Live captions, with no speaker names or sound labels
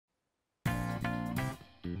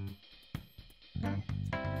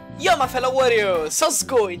Yo my fellow warriors, how's it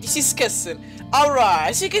going? This is Kessin.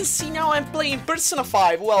 Alright, as you can see now I'm playing Persona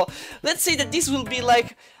 5. Well, let's say that this will be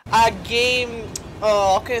like a game,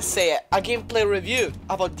 how can I say it? A gameplay review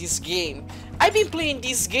about this game. I've been playing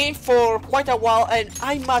this game for quite a while and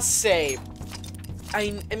I must say,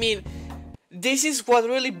 I mean, this is what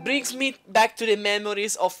really brings me back to the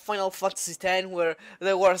memories of Final Fantasy X, where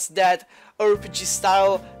there was that RPG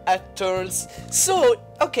style at turns. So,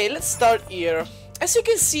 okay, let's start here. As you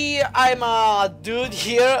can see, I'm a dude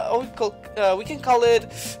here. We can call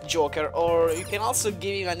it Joker, or you can also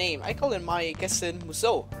give him a name. I call him my Kessen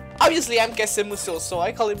Musou. Obviously, I'm Kessen Musou, so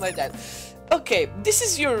I call him like that. Okay, this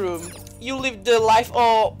is your room. You live the life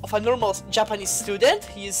of a normal Japanese student.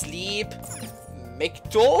 You sleep, make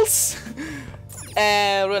dolls,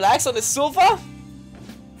 and relax on the sofa.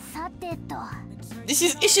 This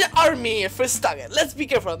is Ishida Army, first target. Let's be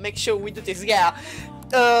careful, make sure we do this. Yeah.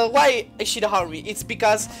 Why Ishida Army? It's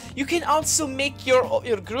because you can also make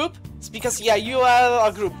your group. It's because yeah, you are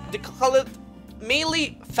a group. They call it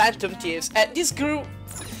mainly Phantom Thieves. And this group,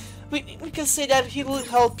 we can say that he will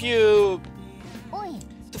help you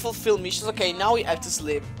to fulfill missions. Okay, now we have to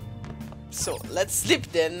sleep. So let's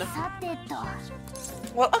sleep then.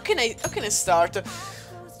 Well, how can I start?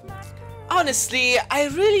 Honestly,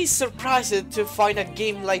 I'm really surprised to find a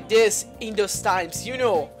game like this in those times, you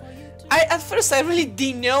know. At first I really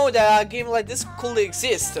didn't know that a game like this could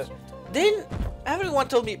exist. Then everyone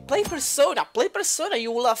told me, play Persona,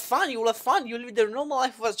 you will have fun, you live the normal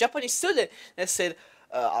life of a Japanese student. And I said,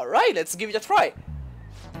 alright, let's give it a try.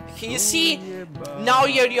 Can you see, now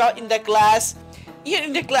here you are in the class. Here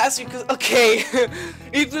in the class, because, okay,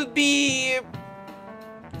 it will be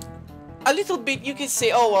a little bit, you can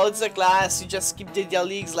say, oh well, it's a class, you just keep the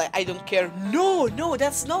dialogues, like I don't care. No,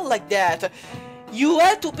 that's not like that. You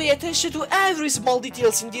have to pay attention to every small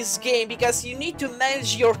details in this game because you need to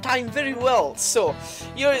manage your time very well. So,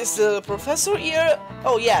 here is the professor here.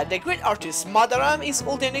 Oh yeah, the great artist Madaram is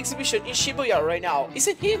holding an exhibition in Shibuya right now,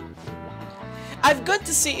 isn't he? I've got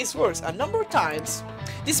to see his works a number of times.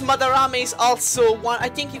 This Madarame is also one, I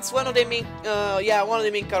think it's one of the main, one of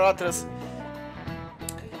the main characters.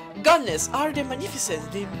 Goodness, are they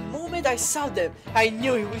magnificent? The moment I saw them, I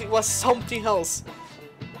knew it was something else.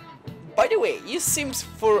 By the way, you seem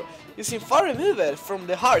far removed from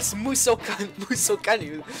the hearts. Musou-Kun,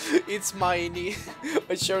 it's my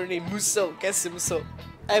short name, Musou, Kessen Musou.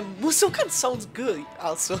 And Musou-Kun sounds good,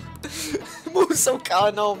 also.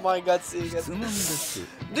 Musou-Kun, oh my god,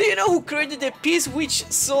 do you know who created the piece which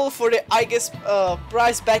sold for the highest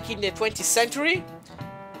price back in the 20th century?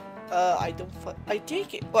 I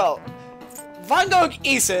take it. Well, Van Gogh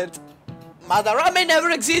isn't. Madarame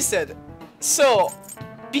never existed. So,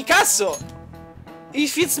 Picasso.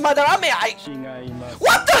 If it's Madarame,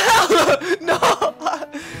 what the hell? No.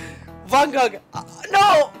 Van Gogh.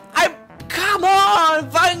 No. Come on.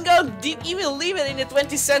 Van Gogh didn't even live in the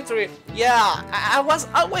 20th century. Yeah. I was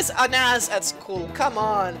always an ass at school. Come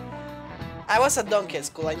on. I was a donkey at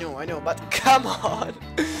school. I know. But come on.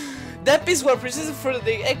 That piece was precisely for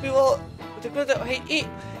the equivalent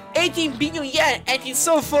 18 billion yen, and it's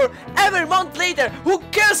sold for every month later. Who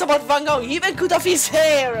cares about Van Gogh? He even cut off his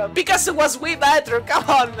hair because it was way better. Come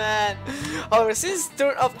on, man. However, since the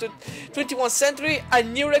turn of the 21st century, a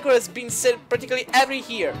new record has been set practically every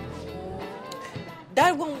year.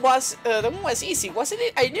 That one was easy, wasn't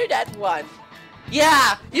it? I knew that one.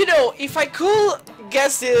 Yeah, you know, if I could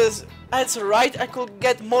guess this answer right, I could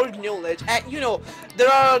get more knowledge. And you know,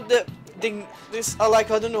 there are this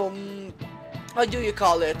like I don't know, how do you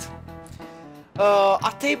call it?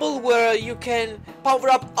 A table where you can power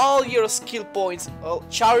up all your skill points,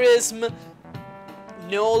 charisma,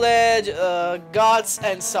 knowledge, guts,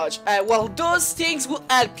 and such. Well, those things will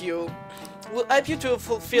help you to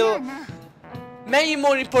fulfill many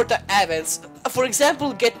more important events. For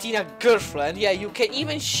example, getting a girlfriend. Yeah, you can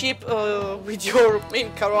even ship with your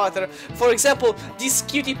main character. For example, this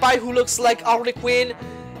cutie pie who looks like Harley Quinn.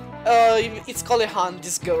 It's called a Han,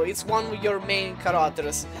 this girl. It's one of your main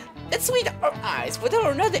characters. Let's read our eyes. Whether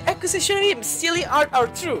or not the accusation of him stealing art are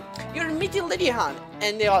true. You're meeting Lady Han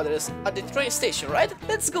and the others at the train station, right?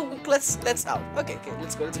 Let's go. Let's out. Okay,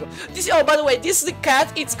 let's go. This, oh, by the way, this is the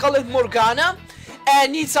cat. It's called Morgana,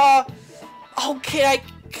 and it's a. Okay,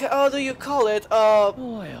 how do you call it?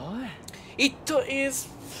 It is.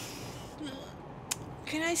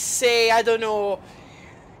 Can I say? I don't know.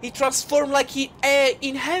 It transforms like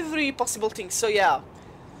in every possible thing. So yeah,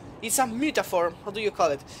 it's a metaform. How do you call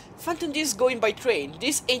it? Phantom Thieves going by train.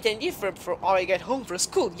 This ain't any different from how I get home from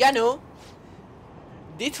school. You know.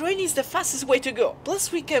 The train is the fastest way to go.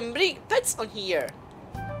 Plus, we can bring pets on here.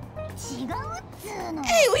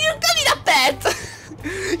 Hey, will you call it a pet?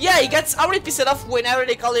 Yeah, he gets already pissed off whenever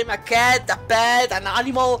they call him a cat, a pet, an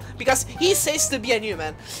animal, because he says to be a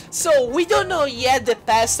human. So we don't know yet the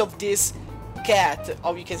past of this cat,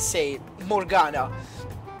 or you can say Morgana.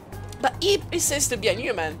 But he says to be a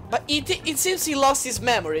human, but it seems he lost his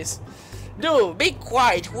memories. No, be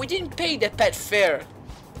quiet, we didn't pay the pet fare.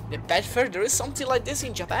 The pet fare? There is something like this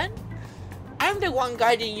in Japan? I'm the one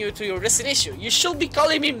guiding you to your destination. You should be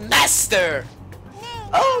calling me Master!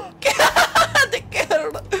 Oh god, the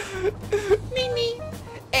girl! Mimi!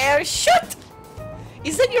 Air shut!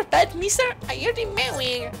 Is that your pet, mister? I heard him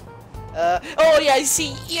meowing. Oh yeah, I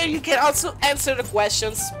see. Here you can also answer the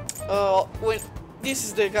questions. When this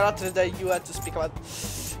is the character that you had to speak about.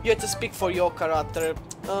 You had to speak for your character.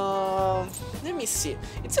 Let me see.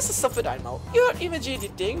 It's just a stuffed animal. You're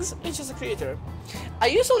imagining things. It's just a creator. I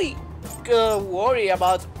usually worry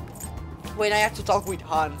about when I have to talk with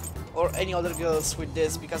Han or any other girls with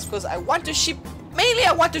this because I want to ship. Mainly,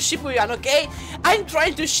 I want to ship with Han. Okay, I'm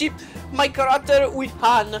trying to ship my character with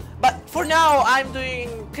Han, but for now I'm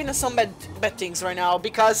doing kind of some bad things right now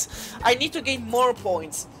because I need to gain more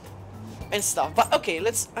points and stuff. But okay,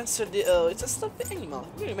 let's answer the it's a stuffed animal.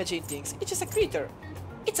 You imagine things. It's just a creature.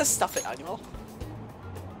 It's a stuffed animal.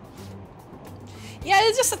 Yeah,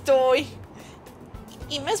 it's just a toy.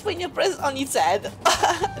 It must when you press on its head.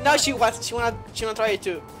 Now she wanna try it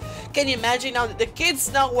too. Can you imagine now that the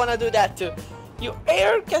kids now wanna do that too? You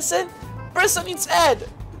air can press on its head.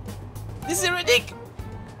 This is ridiculous.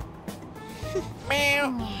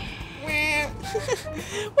 Meow. Meow.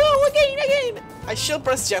 Whoa, again. I shall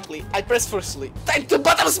press gently. I press forcefully. Time to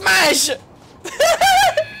bottom smash!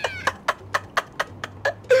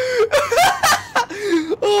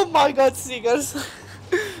 Oh my god, Seekers.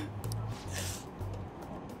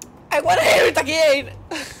 I wanna hear it again!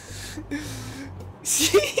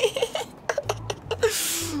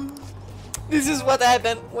 This is what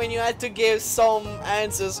happened when you had to give some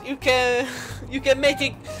answers. You can make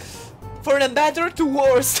it for them better to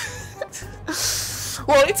worse.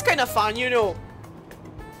 Well, it's kind of fun, you know.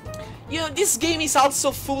 This game is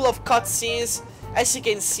also full of cutscenes, as you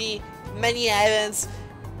can see, many events,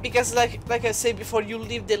 because like I said before, you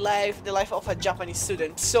live the life of a Japanese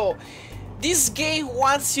student. So this game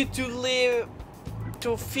wants you to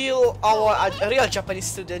feel a real Japanese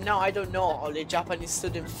student. Now I don't know how the Japanese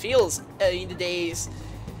student feels in the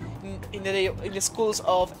schools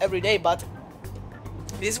of every day, but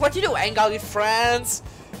this is what you do: hang out with friends,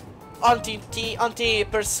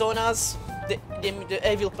 anti-personas, the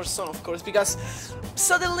evil persona, of course, because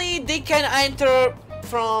suddenly they can enter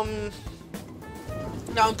from.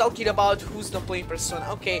 Now I'm talking about who's not playing Persona.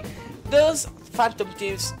 Okay, those Phantom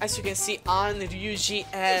Thieves, as you can see, Ann, Ryuji,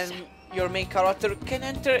 and your main character can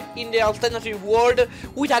enter in the alternative world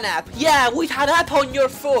with an app. Yeah, with an app on your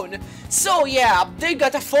phone. So yeah, they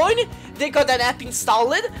got a phone, they got an app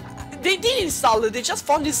installed. They didn't install it, they just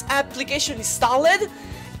found this application installed,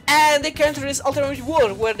 and they can enter this alternative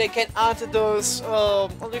world where they can add those,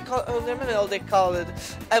 what they call it,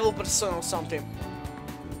 evil persona or something.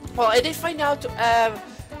 Well, and they find out to have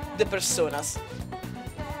the personas.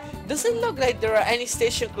 Doesn't look like there are any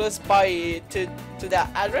station close by to that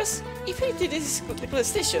address. If it is the close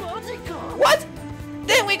station. What?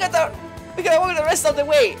 Then we gotta walk the rest of the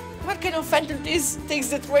way. What kind of phantom takes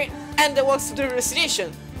the train and then walks to the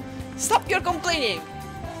destination? Stop your complaining.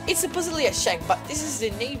 It's supposedly a shack, but this is the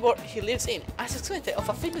neighborhood he lives in, as expected of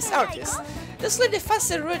a famous artist. Looks like the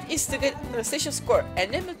faster route is to get to the station square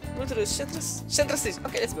and then go to the central station.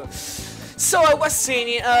 Okay, let's go. So I was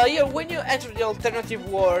saying, yeah, when you enter the alternative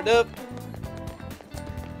world,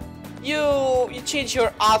 you change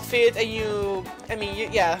your outfit and you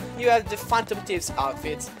have the Phantom Thieves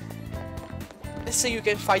outfit, so you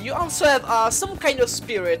can fight. You also have some kind of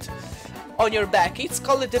spirit on your back. It's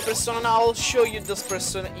called the persona. I'll show you this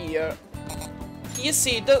persona here. You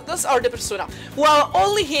see, those are the persona. Well,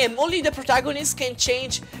 only the protagonist can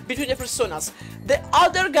change between the personas. The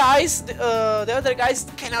other guys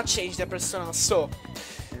cannot change the personas. So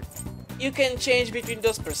you can change between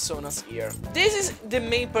those personas here. This is the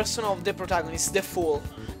main persona of the protagonist, the fool,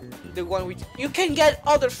 the one with. You can get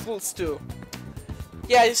other fools too.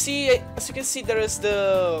 Yeah, you see, as you can see, there is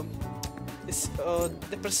the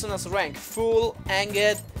persona's rank: Fool,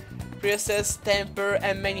 Anged, Priestess, Temper,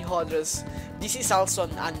 and many others. This is also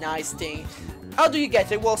a nice thing. How do you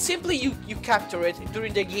get it? Well, simply you capture it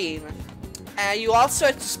during the game, and you also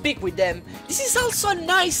have to speak with them. This is also a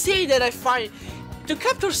nice thing that I find. To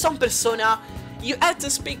capture some persona, you have to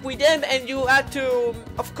speak with them, and you have to,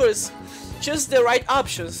 of course, choose the right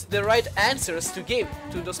options, the right answers to give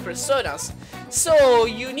to those personas. So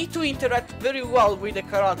you need to interact very well with the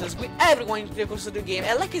characters, with everyone in the course of the game.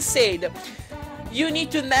 And like I said, you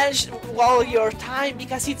need to manage well your time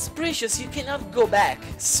because it's precious. You cannot go back.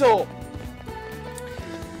 So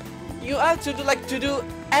you have to do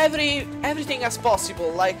everything as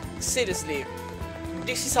possible. Like seriously,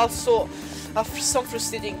 this is also some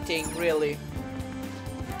frustrating thing, really.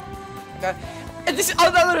 And this is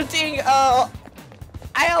another thing.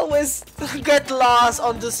 I always get lost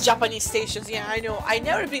on those Japanese stations. Yeah, I know. I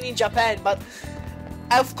never been in Japan, but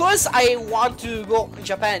of course I want to go in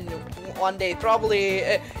Japan one day, probably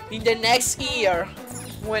in the next year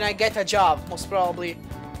when I get a job, most probably.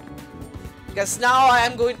 Because now I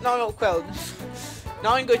am going. No, well,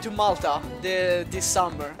 now I'm going to Malta this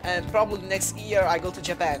summer, and probably next year I go to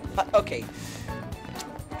Japan. But okay.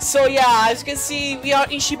 So yeah, as you can see, we are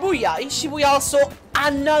in Shibuya. In Shibuya also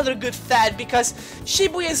another good fact, because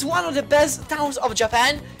Shibuya is one of the best towns of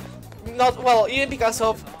Japan. Not well, even because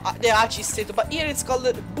of the Aichi state, but here it's called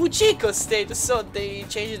the Buchiko state, so they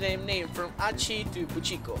changed their name from Aichi to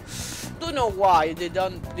Buchiko. Don't know why they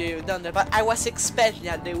done that, but I was expecting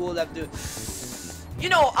that they would have do. You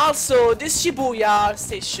know, also this Shibuya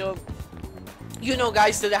station. You know,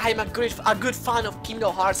 guys, that I'm a good fan of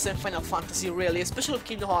Kingdom Hearts and Final Fantasy, really, especially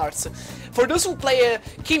Kingdom Hearts. For those who play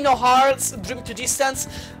Kingdom Hearts Dream to Distance,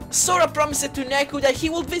 Sora promised to Neku that he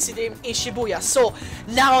will visit him in Shibuya. So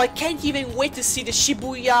now I can't even wait to see the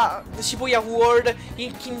Shibuya world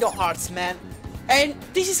in Kingdom Hearts, man. And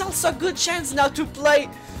this is also a good chance now to play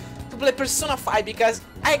Persona 5, because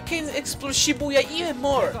I can explore Shibuya even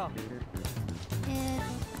more.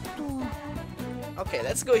 Okay,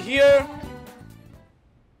 let's go here.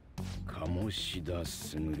 鴨志田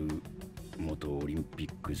卓元オリンピッ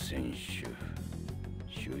ク選手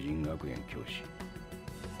修仁学園教師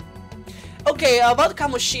Okay, about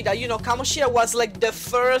Kamoshida, you know, Kamoshida was like the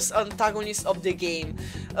first antagonist of the game.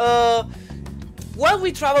 When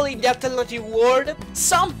we travel in the alternative world,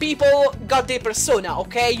 some people got their persona,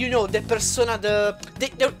 okay? You know, the persona, their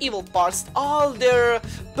evil parts, all their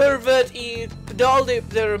pervert,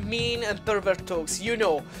 their mean and pervert talks, you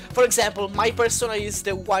know. For example, my persona is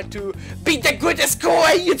the one to be the greatest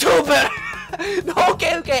kawaii YouTuber! No,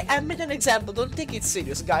 okay, I made an example, don't take it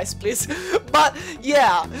serious, guys, please. But,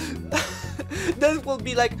 yeah, that will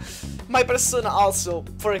be like my persona also,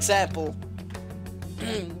 for example.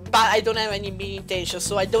 But I don't have any mean intentions,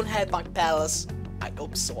 so I don't have my palace. I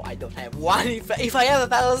hope so. I don't have one. If I have a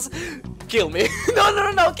palace, kill me.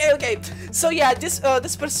 No. Okay. So yeah, this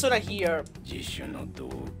persona here.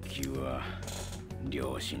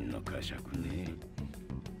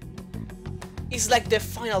 Is like the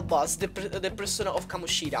final boss, the persona of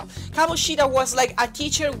Kamoshida. Kamoshida was like a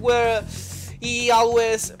teacher where he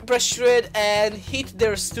always pressured and hit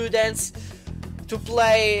their students to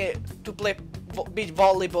play beat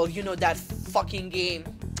volleyball, you know, that fucking game.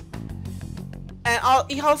 And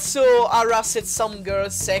he also harassed some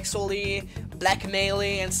girls sexually,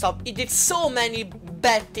 blackmailing and stuff. He did so many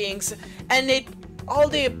bad things, and all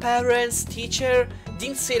the parents, teacher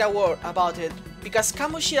didn't say a word about it, because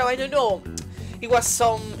Kamoshida, I don't know, it was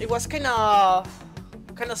kind of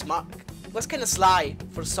smart. It was kind of sly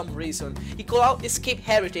for some reason. He could escape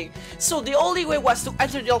everything. So the only way was to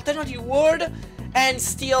enter the alternative world and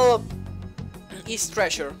steal his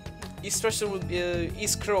treasure. His treasure with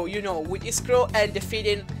his crow, you know, with his crow, and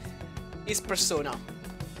defeating his persona.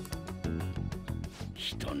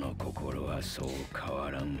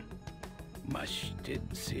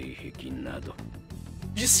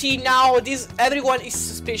 You see, now everyone is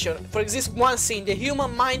suspicious. For exist one thing, the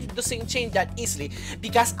human mind doesn't change that easily,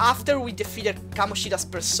 because after we defeated Kamoshida's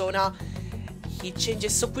persona, he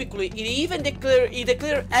changes so quickly. He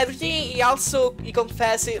declared everything. He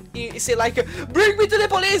confessed it. He said like, bring me to the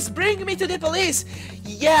police, bring me to the police.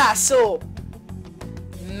 Yeah, so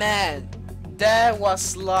man, that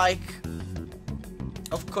was like,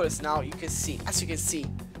 of course, now you can see, as you can see,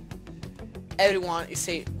 everyone is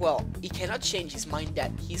saying, well, he cannot change his mind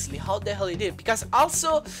that easily. How the hell he did? Because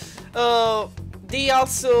also the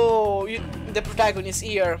protagonist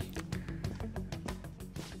here,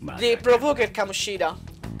 they provoked Kamoshida.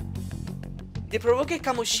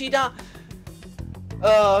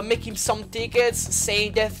 Make him some tickets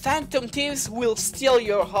saying that Phantom Thieves will steal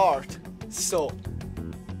your heart. So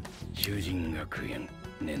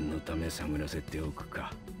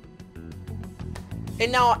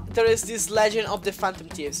and now there is this legend of the Phantom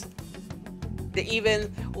Thieves. They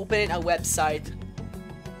even opened a website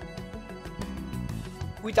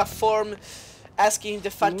with a form asking if the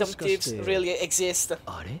Phantom Thieves really exist.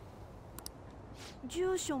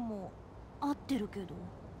 合ってるけど、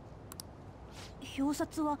表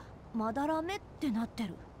札はまだらめってなって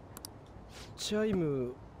る。チャイ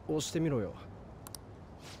ム押してみろよ。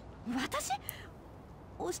私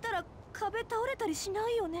押したら壁倒れたりしな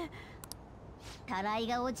いよね。たらい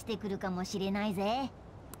が落ちてくるかもしれないぜ。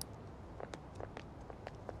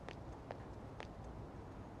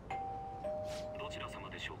どちら様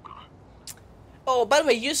でしょうか。 Oh, by the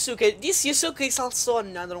way, Yusuke, this Yusuke is also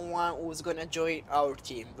another one who's gonna join our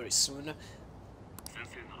team very soon. 先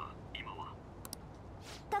生なら今は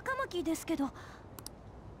高巻ですけど。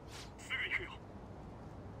すぐ行くよ。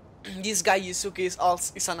 This guy Yusuke is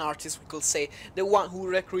an artist, we could say, the one who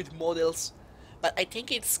recruit models. But I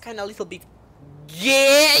think it's kind of a little bit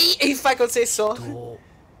gay, if I could say so. どう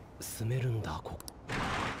進めるんだこ。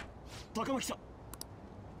高巻さん。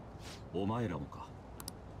お前らもか。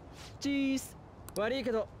チース。悪い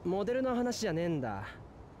けどモデルの話じゃねえんだ。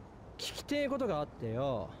聞きてえことがあって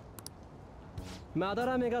よ。まだ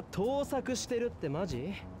らめが盗作してるってマ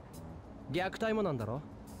ジ？虐待もなんだろ？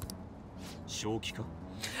正気か？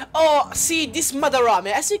 Oh, see, this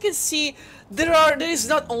Madarame, as you can see, there is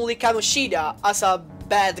not only Kamoshida as a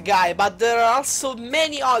bad guy, but there are also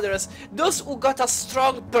many others. Those who got a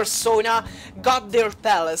strong persona got their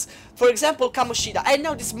palace. For example, Kamoshida, and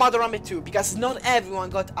now this Madarame too, because not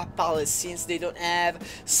everyone got a palace since they don't have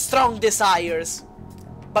strong desires.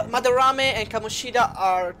 But Madarame and Kamoshida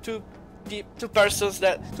are two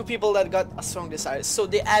people that got a strong desire, so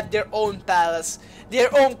they have their own palace,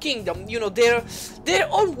 their own kingdom, you know, their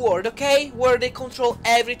own world, okay, where they control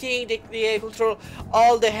everything. They control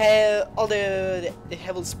all the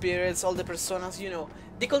evil spirits, all the personas, you know,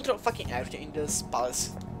 they control fucking everything in this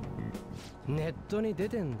palace. ネットに出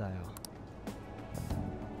てんだよ。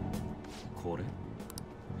これ？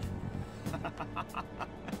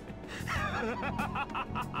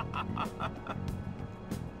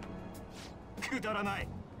くだらない。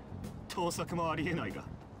盗作もありえないが、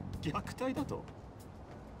虐待だと？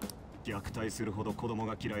虐待するほど子供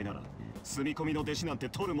が嫌いなら、住み込みの弟子なんて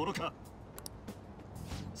取るものか。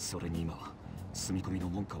それに今は住み込みの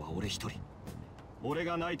門下は俺一人。俺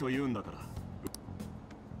がないと言うんだから。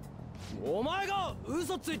お前が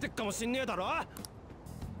嘘ついてっかもしんねえだろ。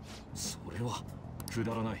それはく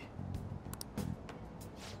だらない。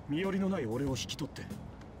身寄りのない俺を引き取って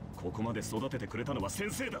ここまで育ててくれたのは先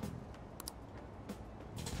生だ。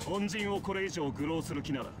恩人をこれ以上愚弄する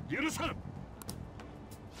気なら許さん。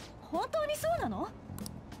本当にそうなの？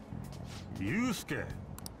ユウスケ、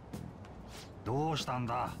どうしたん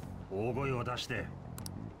だ、大声を出して。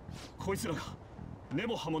こいつらが根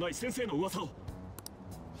も葉もない先生の噂を。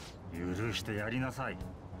許してやりなさい。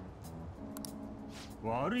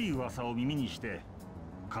悪い噂を耳にして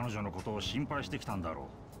彼女のことを心配してきたんだろ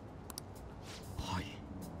う。はい。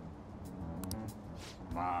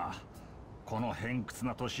まあこの偏屈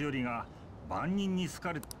な年寄りが万人に好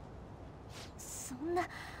かれ。そんな。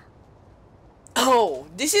Oh,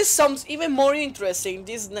 this is even more interesting.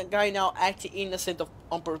 This guy now acting innocent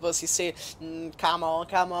on purpose. He said, "Come on,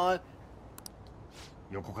 come on."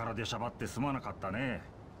 横から出しゃばってすまなかったね。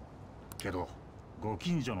けどご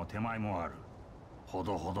近所の手前もある。ほ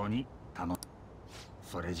どほどに頼む。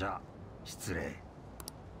それじゃ失礼。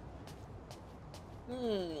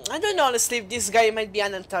I don't know honestly if this guy might be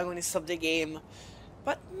an antagonist of the game,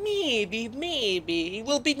 but maybe he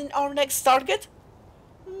will be our next target.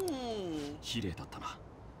 綺麗だったな。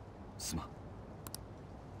すまん。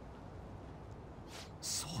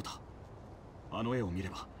そうだ。あの絵を見れ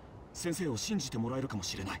ば先生を信じてもらえるかも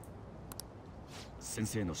しれない。先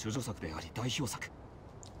生の処女作であり代表作。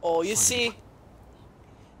Oh, you see,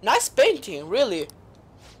 nice painting, really.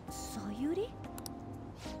 さゆり？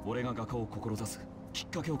俺が画家を志すきっ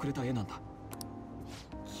かけをくれた絵なんだ。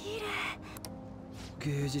綺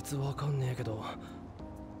麗。芸術わかんねえけど、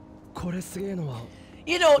これすげえのは。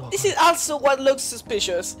You know, this is also what looks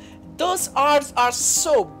suspicious. Those arts are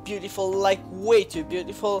so beautiful, like way too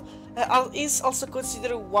beautiful. He's also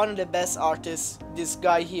considered one of the best artists, this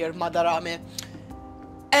guy here, Madarame.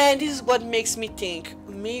 And this is what makes me think,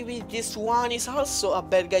 maybe this one is also a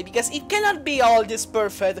bad guy, because it cannot be all this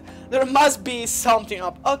perfect. There must be something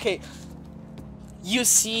up. Okay, you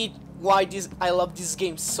see why I love this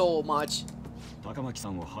game so much. 高巻さ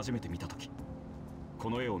んを初めて見たとき、こ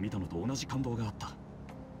の絵を見たのと同じ感動があった。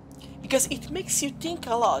Because it makes you think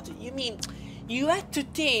a lot. You mean, you have to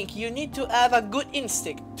think, you need to have a good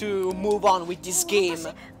instinct to move on with this game.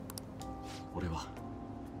 俺は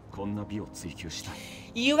こんな美を追求したい。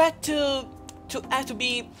You have to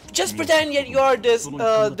be, just pretend that you are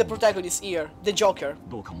the protagonist here, the Joker.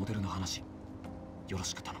 どうかモデルの話よろ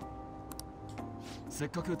しく頼む。せっ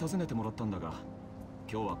かく訪ねてもらったんだが、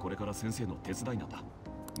今日はこれから先生の手伝いなんだ。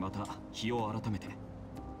また日を改めて。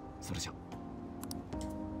それじゃ。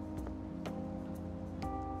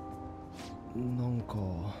なんか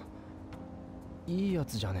いいや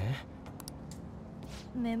つじゃね？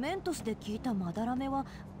メメントスで聞いたマダラメは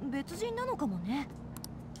別人なのかもね。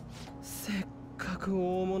せっかく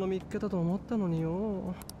大物見っけたと思ったのに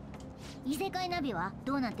よ。異世界ナビは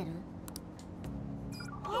どうなってる？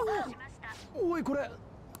おいこれ。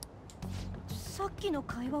さっきの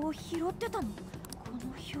会話を拾ってたの？この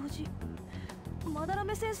表示。マダラ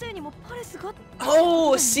メ先生にもパレスが。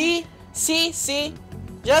Oh, see?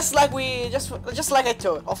 Just like I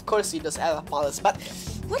thought. Of course he does have a palace, but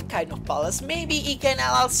what kind of palace? Maybe he can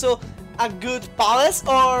have also a good palace,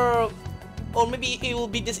 or maybe it will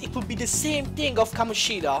be this. It will be the same thing of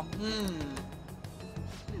Kamoshida.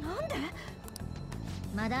 なんで？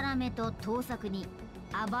まだらめと盗作に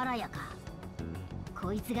あばらやか。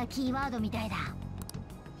こいつがキーワードみたいだ。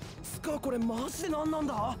つかこれマジで何なん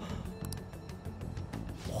だ？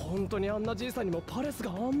本当にあんなじいさんにもパレスが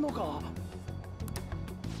あんのか？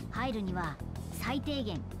入るには最低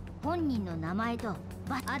限本人の名前と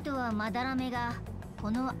あとはまだらめがこ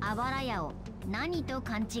のあばら屋を何と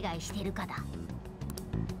勘違いしてるかだ。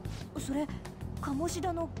それ鴨志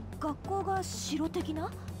田の学校が城的な？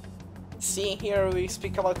 See, here we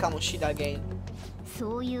speak about Kamoshida again.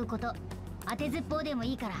 そういうこと。当てずっぽうでも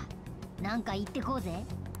いいからなんか言ってこうぜ。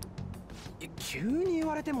急に言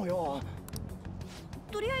われてもよ。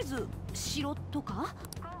とりあえず城とか？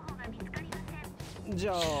じ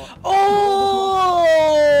ゃあ。Oh,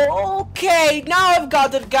 okay. Now I've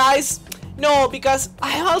got it, guys. No, because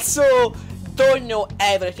I also don't know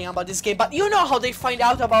everything about this game. But you know how they find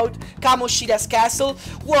out about Kamoshida's castle?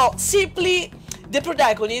 Well, simply the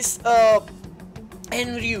protagonist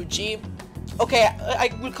and Ryuji. Okay, I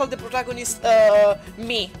will call the protagonist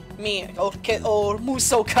me, or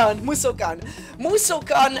Musou-Kun.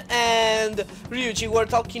 Musou-Kun and Ryuji were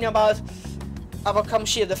talking about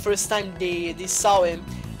Kamoshida the first time they saw him,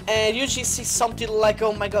 and Ryuji sees something like,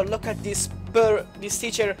 oh my god, look at this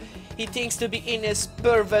teacher. He thinks to be in his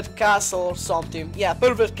pervert castle or something. Yeah,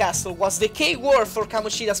 pervert castle was the key word for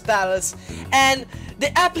Kamoshida's palace, and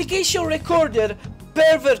the application recorded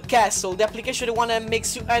pervert castle, the application, the one that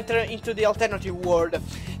makes you enter into the alternative world.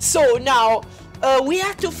 So now we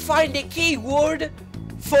have to find the key word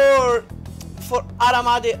for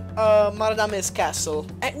Maradame's castle,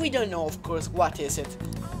 and we don't know, of course, what is it.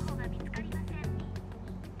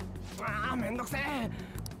 ああ、めんどくせえ。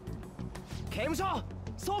刑務所、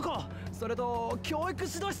倉庫、それと教育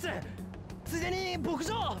指導室、ついでに牧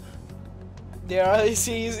場。There are,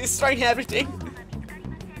 he's trying everything.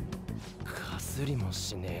 かすりも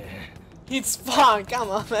しねえ。It's fun, come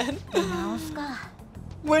on, man. 直すか。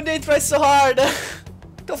When they try so hard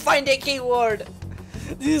to find the keyword.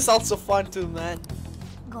 This is also fun too, man.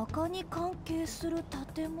 画家に関係する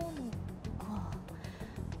建物か。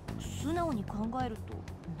素直に考えると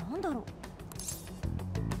なんだろう。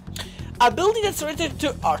A building that's related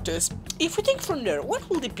to artists. If we think from there, what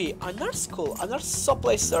will it be? An art school, an art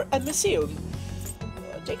supply store, a museum.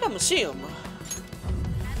 Take a museum.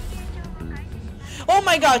 Oh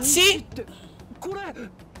my god, see? これ。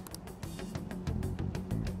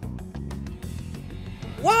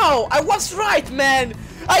Wow, I was right, man!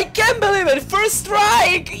 I can't believe it! First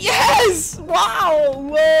strike! Yes! Wow!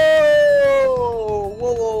 Whoa!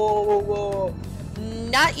 Whoa!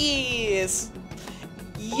 Nice!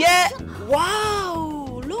 Yeah!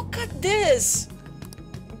 Wow! Look at this!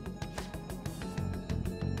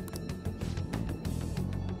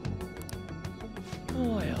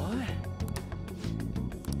おいお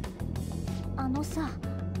い。さ。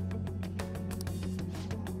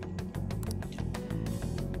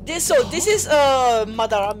This is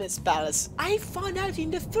Madarame's palace. I found out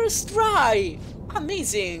in the first try.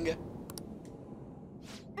 Amazing.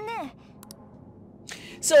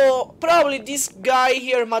 So probably this guy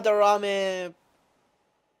here, Madarame,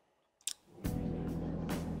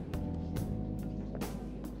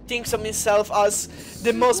 thinks of himself as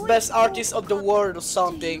the most best artist of the world or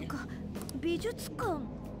something.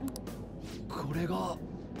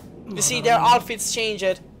 You see, their outfits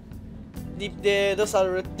changed. Those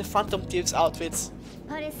are the Phantom Thieves outfits.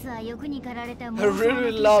 I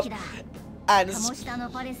really love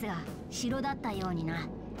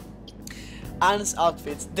Anne's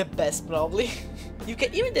outfits, the best probably. You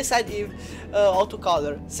can even decide if how to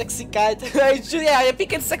color. Sexy cat. Yeah, I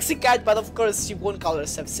picked sexy cat, but of course she won't color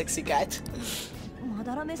herself sexy cat.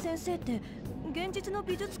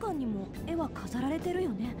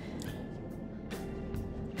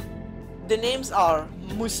 The names are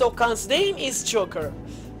Musou-Kun's name is Joker.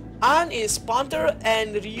 Ann is Panther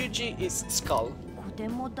and Ryuji is Skull. 古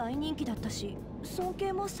典も大人気だったし、尊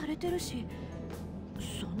敬もされてるし、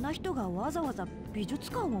そんな人がわざわざ美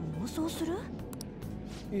術館を妄想する？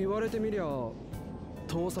言われてみりゃ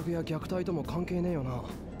盗作や虐待とも関係ねえよな。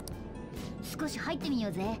少し入ってみよ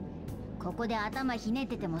うぜ。ここで頭ひねっ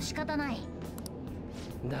てても仕方ない。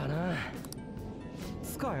だな。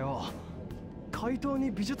つかよ、怪盗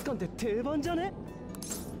に美術館って定番じゃね？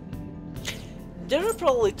 There are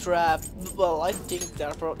probably traps. Well, I think there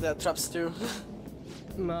are traps too.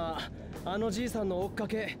 まあ、あのじいさんの追っか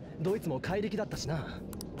け、ドイツも怪力だったしな。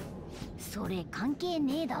それ関係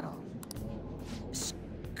ねえだろ。し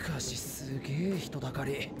かしすげえ人だか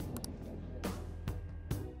り。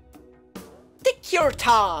Take your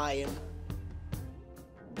time.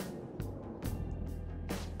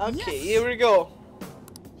 Okay, here we go.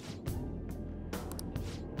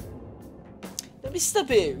 Don't be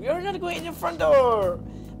stupid. We are not going in the front door.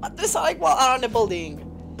 But there's like wall around the building.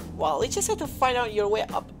 Well, you just have to find out your way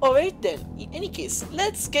up. Alright then. In any case,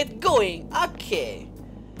 let's get going. Okay.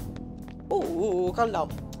 Oh, calm down.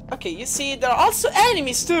 Okay, you see, there are also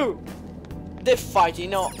enemies too. They're fighting,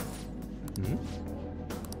 no.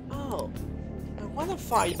 Oh, I wanna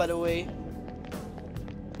fight, by the way.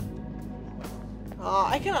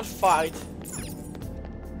 I cannot fight.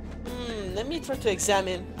 Let me try to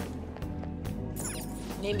examine.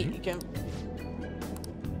 Maybe you can.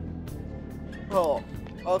 Oh,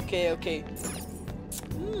 okay.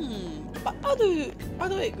 But how do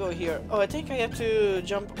I go here? Oh, I think I have to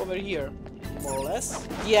jump over here, more or less.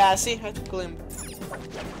 Yeah, see, I have to climb.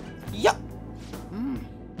 Yup.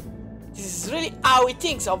 This is really how he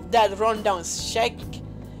thinks of that rundown shack.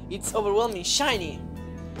 It's overwhelming shiny.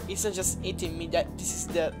 It's not just eating me, that this is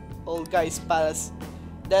the old guy's palace.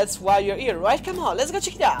 That's why you're here, right? Come on, let's go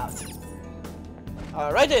check it out.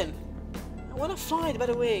 Alright then. I wanna fly, by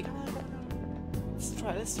the way. Come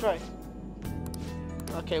on. Let's try.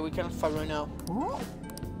 Okay, we cannot fly right now.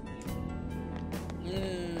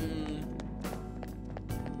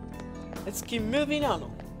 Let's keep moving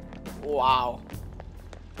on. Wow.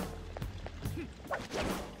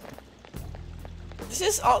 This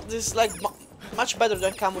is like much better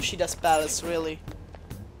than Kamoshida's palace, really.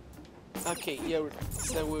 Okay, here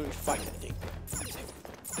is where we fight, I think.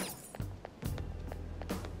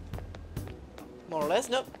 More or less,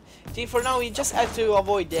 nope. I think for now we just have to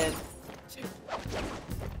avoid that.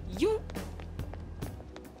 You.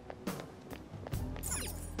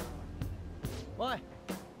 Why?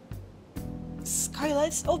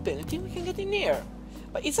 Skylight's open. I think we can get in there.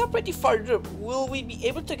 But it's a pretty far drop. Will we be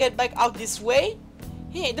able to get back out this way?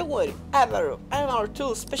 Hey, don't worry. I'm our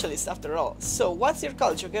tool specialist after all. So, what's your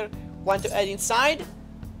call, Joker? Want to head inside?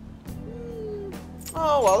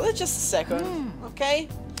 Oh, well, let's just a second. Okay?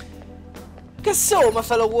 Cause so, my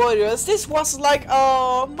fellow warriors, this was like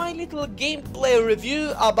my little gameplay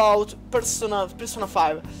review about Persona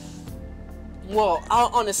 5. Well,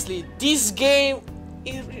 honestly, this game,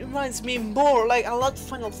 it reminds me more like a lot of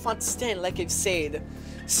Final Fantasy X, like I've said.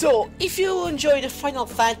 So, if you enjoy the Final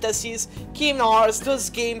Fantasies, Kingdom Hearts,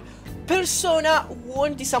 those games, Persona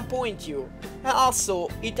won't disappoint you. And also,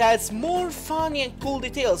 it adds more funny and cool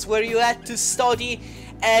details where you had to study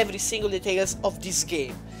every single details of this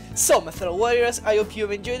game. So, my fellow warriors, I hope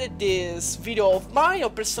you've enjoyed this video of mine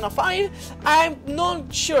of Persona 5. I'm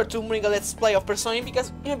not sure to bring a let's play of Persona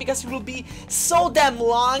because it will be so damn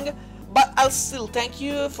long. But I'll still thank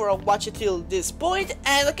you for watching till this point,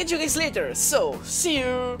 and I'll catch you guys later. So, see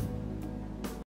you!